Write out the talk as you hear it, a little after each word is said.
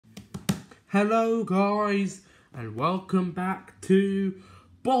Hello guys, and welcome back to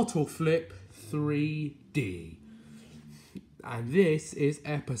Bottle Flip 3D. And this is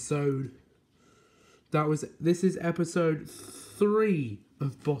episode 3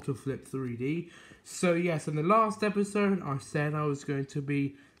 of Bottle Flip 3D. So yes, in the last episode I said I was going to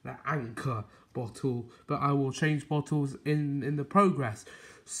be the anchor bottle, but I will change bottles in the progress.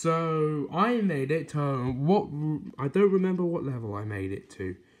 So I made it to I don't remember what level I made it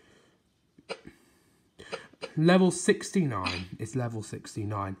to. Level 69. It's level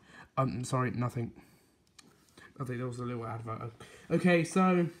 69. Sorry, nothing. There was a little advert. Okay,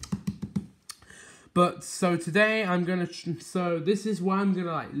 so today I'm gonna. This is why I'm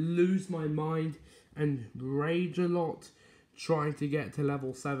gonna lose my mind and rage a lot, trying to get to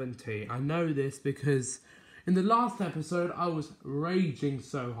level 70. I know this because in the last episode I was raging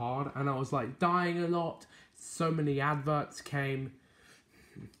so hard and I was dying a lot. So many adverts came.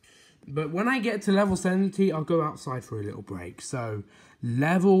 But when I get to level 70, I'll go outside for a little break. So,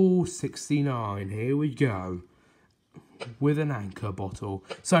 level 69, here we go. With an anchor bottle.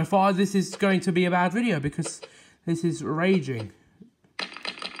 So far, this is going to be a bad video because this is raging.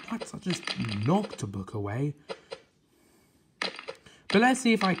 What? I just knocked a book away. But let's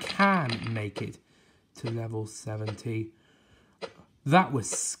see if I can make it to level 70. That was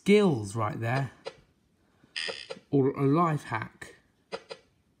skills right there. Or a life hack.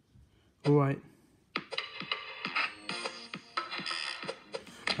 Alright.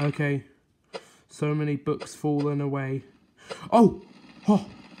 Okay. So many books fallen away. Oh! Oh!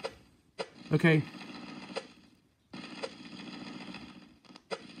 Okay.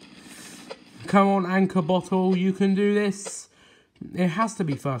 Come on, anchor bottle, you can do this. It has to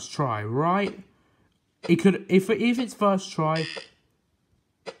be first try, right? It could, if it's first try,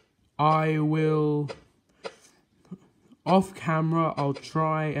 I will... Off camera, I'll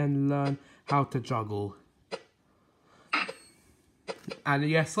try and learn how to juggle. And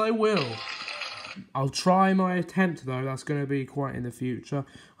yes, I will. I'll try my attempt, though. That's going to be quite in the future.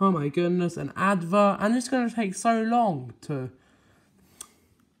 Oh my goodness, an advert. And it's going to take so long to...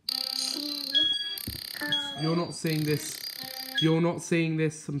 You're not seeing this. You're not seeing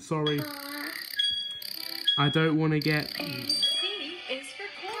this. I'm sorry. I don't want to get... C is for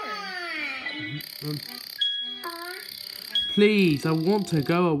corn. Please, I want to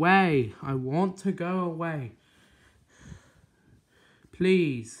go away. I want to go away.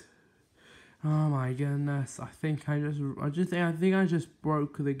 Please. Oh my goodness. I think I just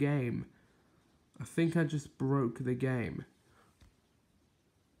broke the game. I think I just broke the game.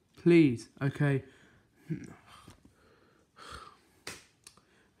 Please. Okay.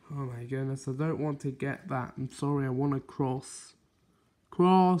 Oh my goodness. I don't want to get that. I'm sorry. I want to cross.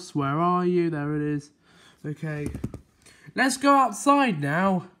 Cross. Where are you? There it is. Okay. Let's go outside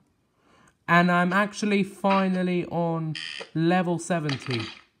now. And I'm actually finally on level 70.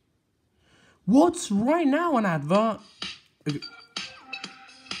 What's right now an advert?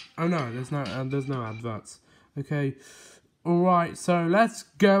 Oh no, there's no adverts. Okay. Alright, so let's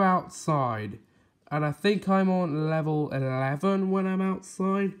go outside. And I think I'm on level 11 when I'm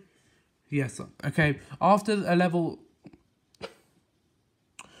outside. Yes, okay. After a level...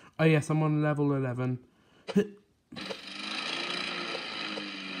 Oh yes, I'm on level 11.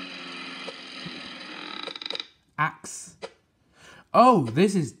 Axe. Oh,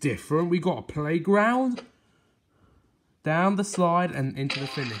 this is different. We got a playground. Down the slide and into the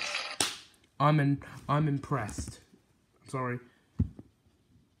finish. I'm impressed. I'm sorry.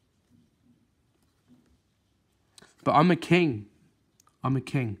 But I'm a king. I'm a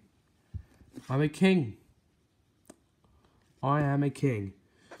king. I'm a king. I am a king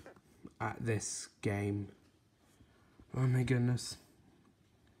at this game. Oh my goodness.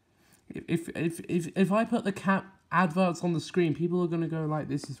 If I put the adverts on the screen, people are going to go like,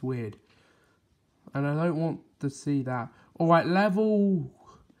 this is weird. And I don't want to see that. Alright, level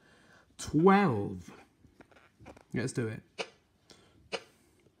 12. Let's do it.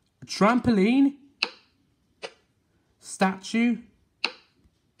 A trampoline? Statue?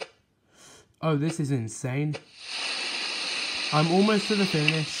 Oh, this is insane. I'm almost to the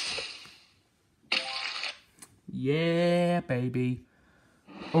finish. Yeah, baby.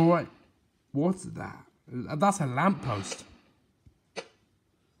 Alright. What's that? That's a lamppost.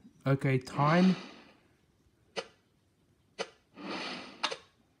 Okay, time.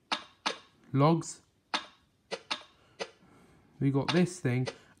 Logs. We got this thing.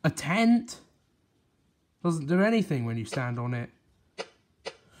 A tent. Doesn't do anything when you stand on it.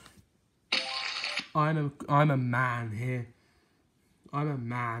 I'm a man here. I'm a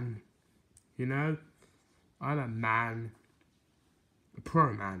man. You know? I'm a man. A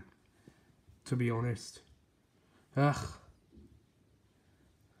pro man. to be honest. Ugh.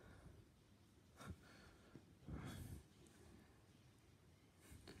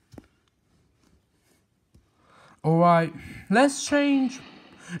 Alright, let's change.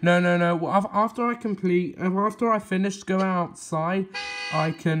 No. After I finish go outside,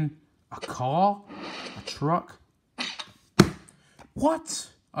 I can. A car? A truck? What?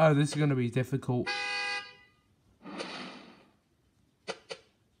 Oh, this is going to be difficult.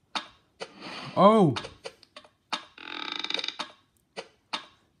 Oh.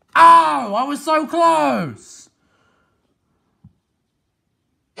 Ow! I was so close!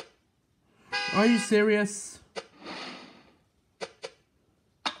 Are you serious?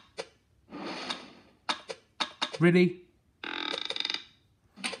 Really?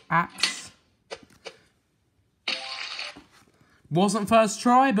 Axe. Wasn't first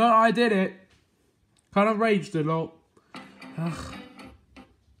try, but I did it. Kind of raged a lot. Ugh.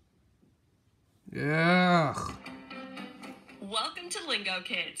 Ugh. Welcome to Lingo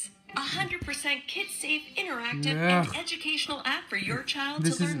Kids, 100% kid-safe, interactive, and educational app for your child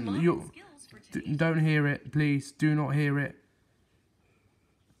to learn modern skills for today. Don't hear it, please. Do not hear it.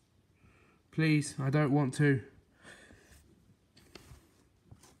 Please, I don't want to.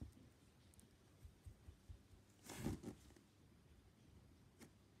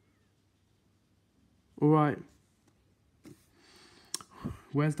 Alright.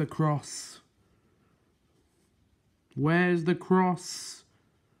 Where's the cross? Where's the cross?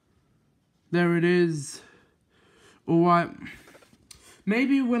 There it is. Alright.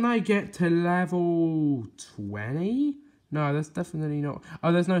 Maybe when I get to level 20? No, that's definitely not.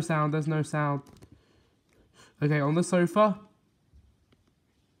 Oh, there's no sound. There's no sound. Okay, on the sofa.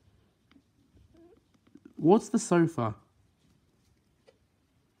 What's the sofa?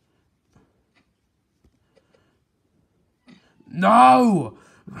 No!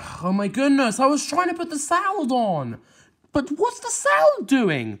 Oh my goodness, I was trying to put the sound on. But what's the sound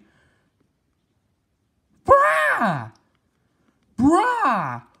doing? Bruh!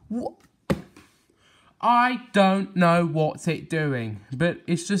 Bruh! What? I don't know what's it doing, but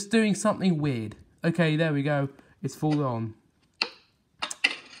it's just doing something weird. Okay, there we go. It's full on.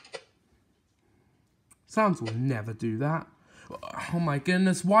 Sounds will never do that. Oh my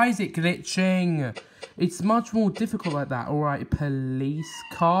goodness, why is it glitching? It's much more difficult like that. Alright, police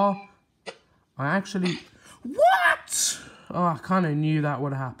car. I actually... What? Oh, I kind of knew that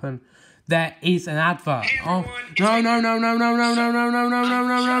would happen. There is an advert. Oh, no.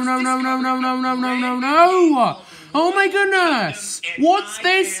 Oh my goodness. What's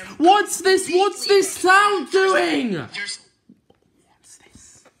this? What's this sound doing? What's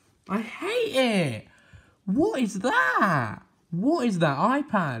this? I hate it. What is that? What is that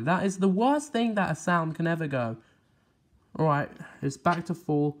iPad? That is the worst thing that a sound can ever go. Alright, it's back to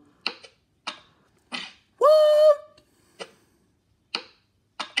full. Woo!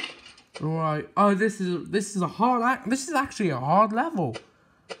 Alright. Oh, this is a hard this is actually a hard level.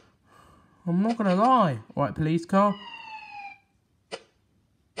 I'm not gonna lie. Alright, police car.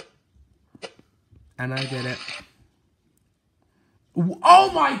 And I did it.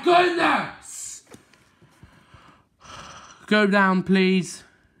 Oh my goodness! Go down, please.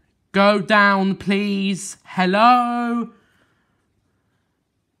 Go down, please. Hello?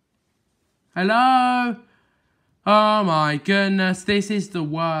 Hello? Oh my goodness, this is the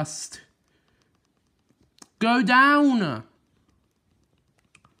worst. Go down.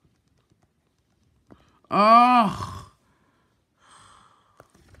 Oh.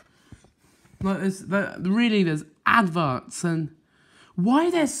 Really, there's adverts and... Why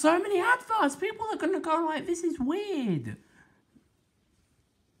there's so many adverts? People are going to go like, this is weird.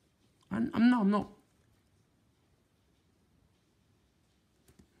 I'm not.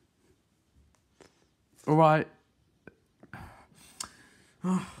 Alright.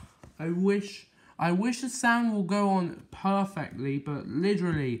 I wish the sound will go on perfectly, but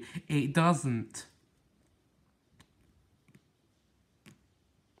literally, it doesn't.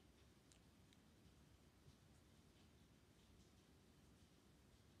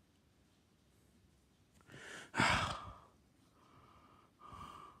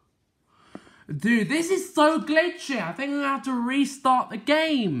 Dude, this is so glitchy. I think I'm gonna have to restart the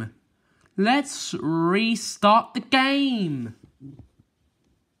game. Let's restart the game.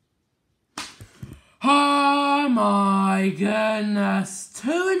 Oh my goodness.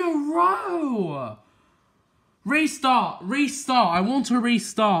 2 in a row. Restart. I want to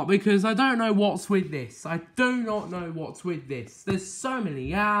restart because I don't know what's with this. I do not know what's with this. There's so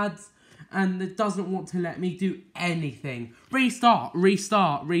many ads and it doesn't want to let me do anything. Restart.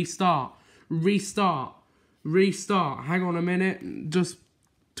 Hang on a minute. Just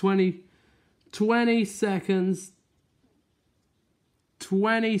 20. 20 seconds.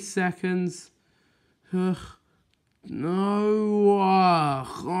 20 seconds. Ugh. No.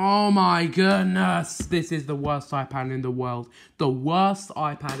 Oh my goodness. This is the worst iPad in the world. The worst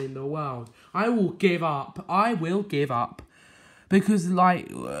iPad in the world. I will give up. I will give up. Because, like,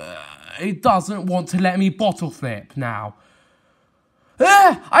 it doesn't want to let me bottle flip now.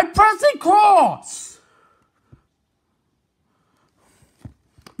 I'm pressing cross!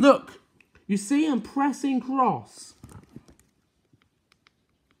 Look. You see, I'm pressing cross.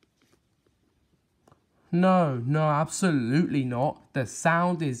 No, absolutely not. The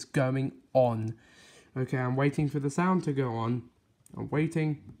sound is going on. Okay, I'm waiting for the sound to go on. I'm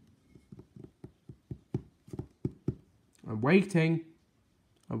waiting. I'm waiting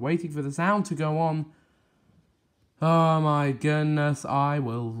for the sound to go on. Oh my goodness, I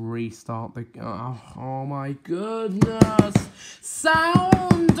will restart the... Oh my goodness!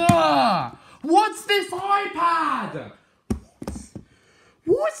 Sound! What's this iPad?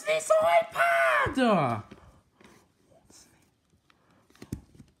 What's this iPad?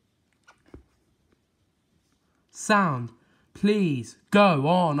 Sound, please, go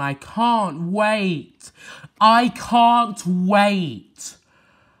on. I can't wait. I can't wait.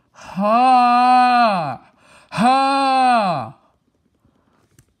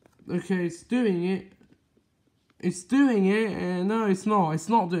 Okay, it's doing it. It's doing it. No, it's not. It's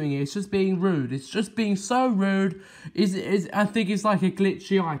not doing it. It's just being rude. It's just being so rude. I think it's like a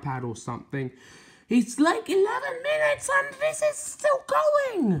glitchy iPad or something. It's like 11 minutes and this is still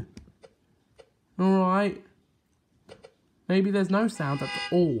going. Alright. Maybe there's no sound at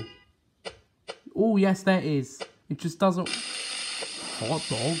all. Oh, yes, there is. It just doesn't... Hot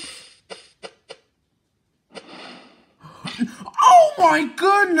dogs. Oh my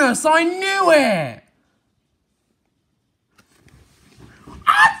goodness, I knew it!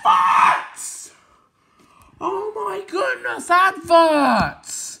 Adverts! Oh my goodness,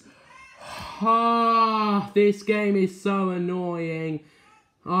 adverts! This game is so annoying.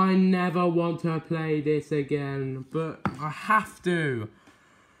 I never want to play this again, but I have to.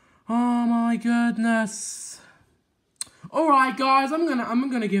 Oh my goodness. Alright guys, I'm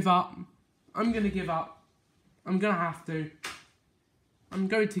gonna give up. I'm gonna give up. I'm gonna have to. I'm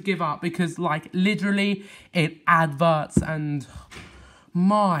going to give up because, like, literally it adverts and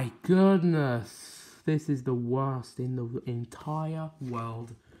my goodness, this is the worst in the entire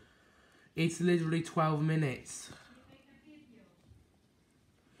world. It's literally 12 minutes.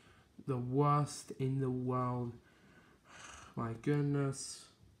 The worst in the world. My goodness.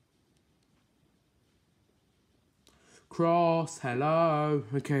 Cross, hello.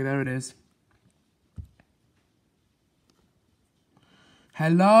 Okay, there it is.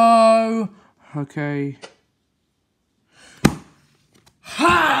 Hello. Okay.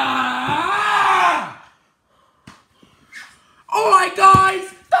 Ha! Alright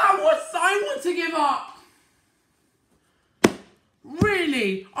guys, I want to give up.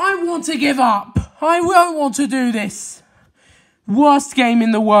 Really, I want to give up. I won't want to do this. Worst game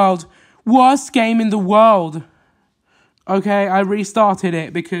in the world. Worst game in the world. Okay, I restarted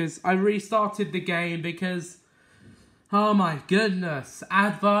it because I restarted the game because, oh my goodness,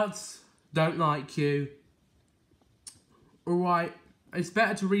 adverts don't like you. Alright, it's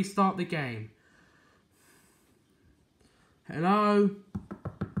better to restart the game. Hello?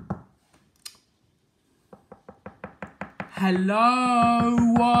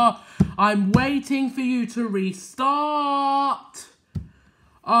 Hello? I'm waiting for you to restart.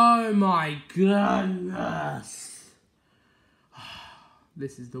 Oh my goodness.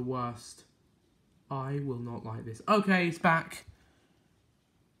 This is the worst. I will not like this. Okay, it's back.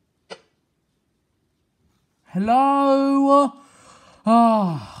 Hello?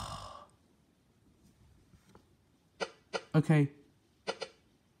 Okay.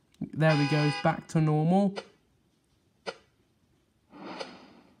 There we go. It's back to normal.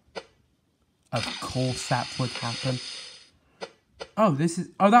 Of course that would happen. Oh,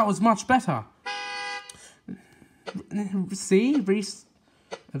 that was much better. See?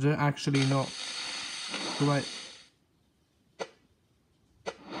 I don't actually not. Right.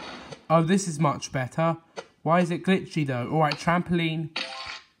 Oh, this is much better. Why is it glitchy though? Alright, trampoline.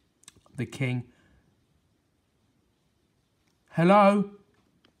 The king. Hello?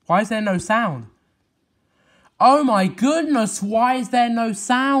 Why is there no sound? Oh my goodness, why is there no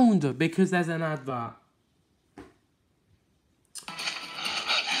sound? Because there's an advert.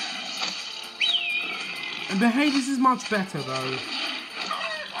 But hey, this is much better though.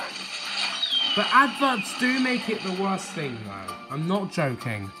 But adverts do make it the worst thing though. I'm not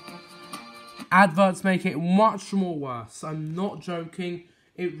joking. Adverts make it much more worse. I'm not joking.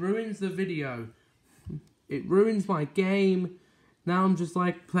 It ruins the video. It ruins my game. Now I'm just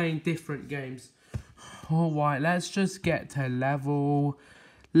like playing different games. Alright, let's just get to level.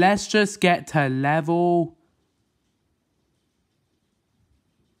 Let's just get to level.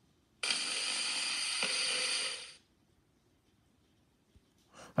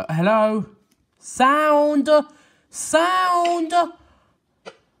 Hello? Sound! Sound!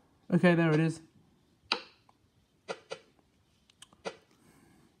 Okay, there it is.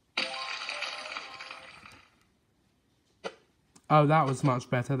 Oh, that was much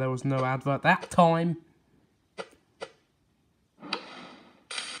better. There was no advert that time.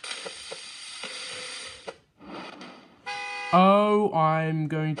 Oh, I'm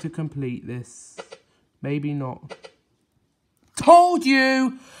going to complete this. Maybe not. Told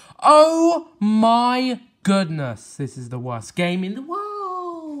you! Oh my goodness. This is the worst game in the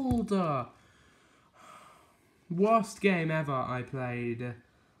world. Worst game ever I played.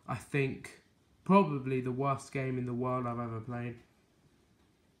 I think. Probably the worst game in the world I've ever played.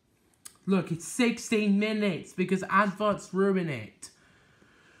 Look, it's 16 minutes because adverts ruin it.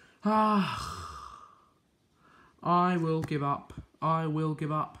 I will give up. I will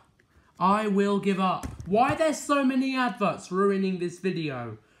give up. I will give up. Why are there so many adverts ruining this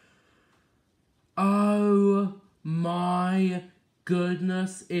video? Oh my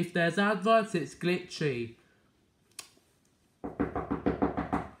goodness. If there's adverts, it's glitchy.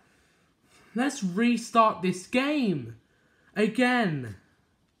 Let's restart this game. Again.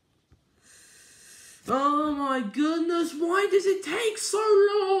 Oh my goodness, why does it take so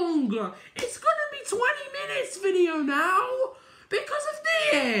long? It's gonna be 20 minutes video now. Because of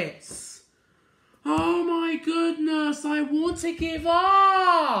this. Oh my goodness, I want to give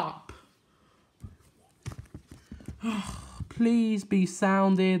up. Please be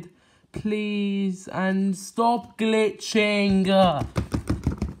sounded. Please. And stop glitching.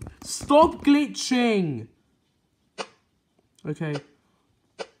 Stop glitching. Okay.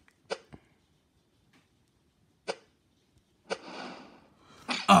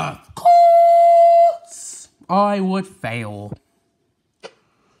 Of course. I would fail.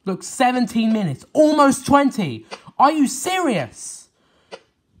 Look, 17 minutes. Almost 20. Are you serious?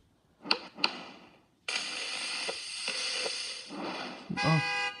 Oh,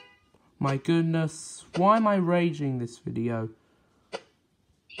 my goodness. Why am I raging this video?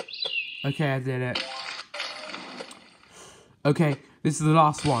 Okay, I did it. Okay, this is the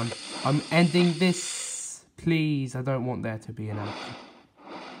last one. I'm ending this. Please, I don't want there to be an ad.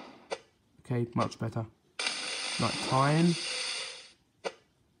 Okay, much better. Like time.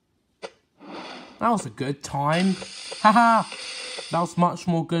 That was a good time. Haha! That was much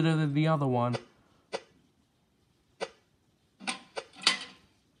more gooder than the other one.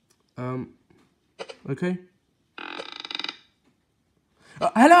 Okay.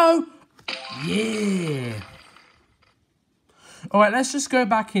 Hello! Yeah! Alright, let's just go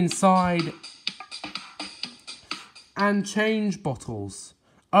back inside and change bottles.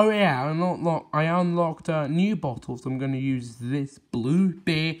 Oh yeah, I unlocked new bottles. I'm going to use this blue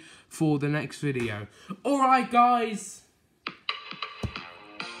beer for the next video. Alright guys.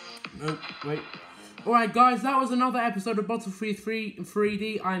 Oh, wait. Alright guys, that was another episode of Bottle-Free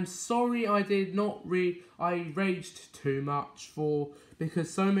 3D. I'm sorry I did not I raged too much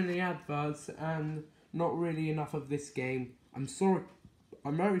because so many adverts and not really enough of this game. I'm sorry.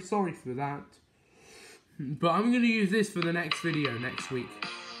 I'm very sorry for that. But I'm going to use this for the next video next week.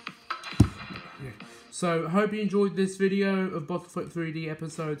 Yeah. So, hope you enjoyed this video of Bottle-Free 3D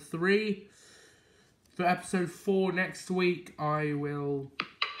episode 3. For episode 4 next week, I will...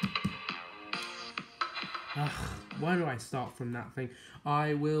 why do I start from that thing?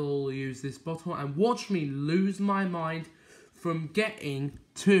 I will use this bottle and watch me lose my mind from getting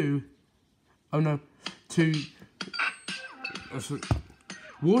to... Oh no.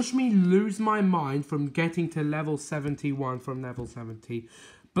 Watch me lose my mind from getting to level 71 from level 70.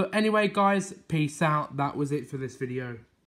 But anyway, guys, peace out. That was it for this video.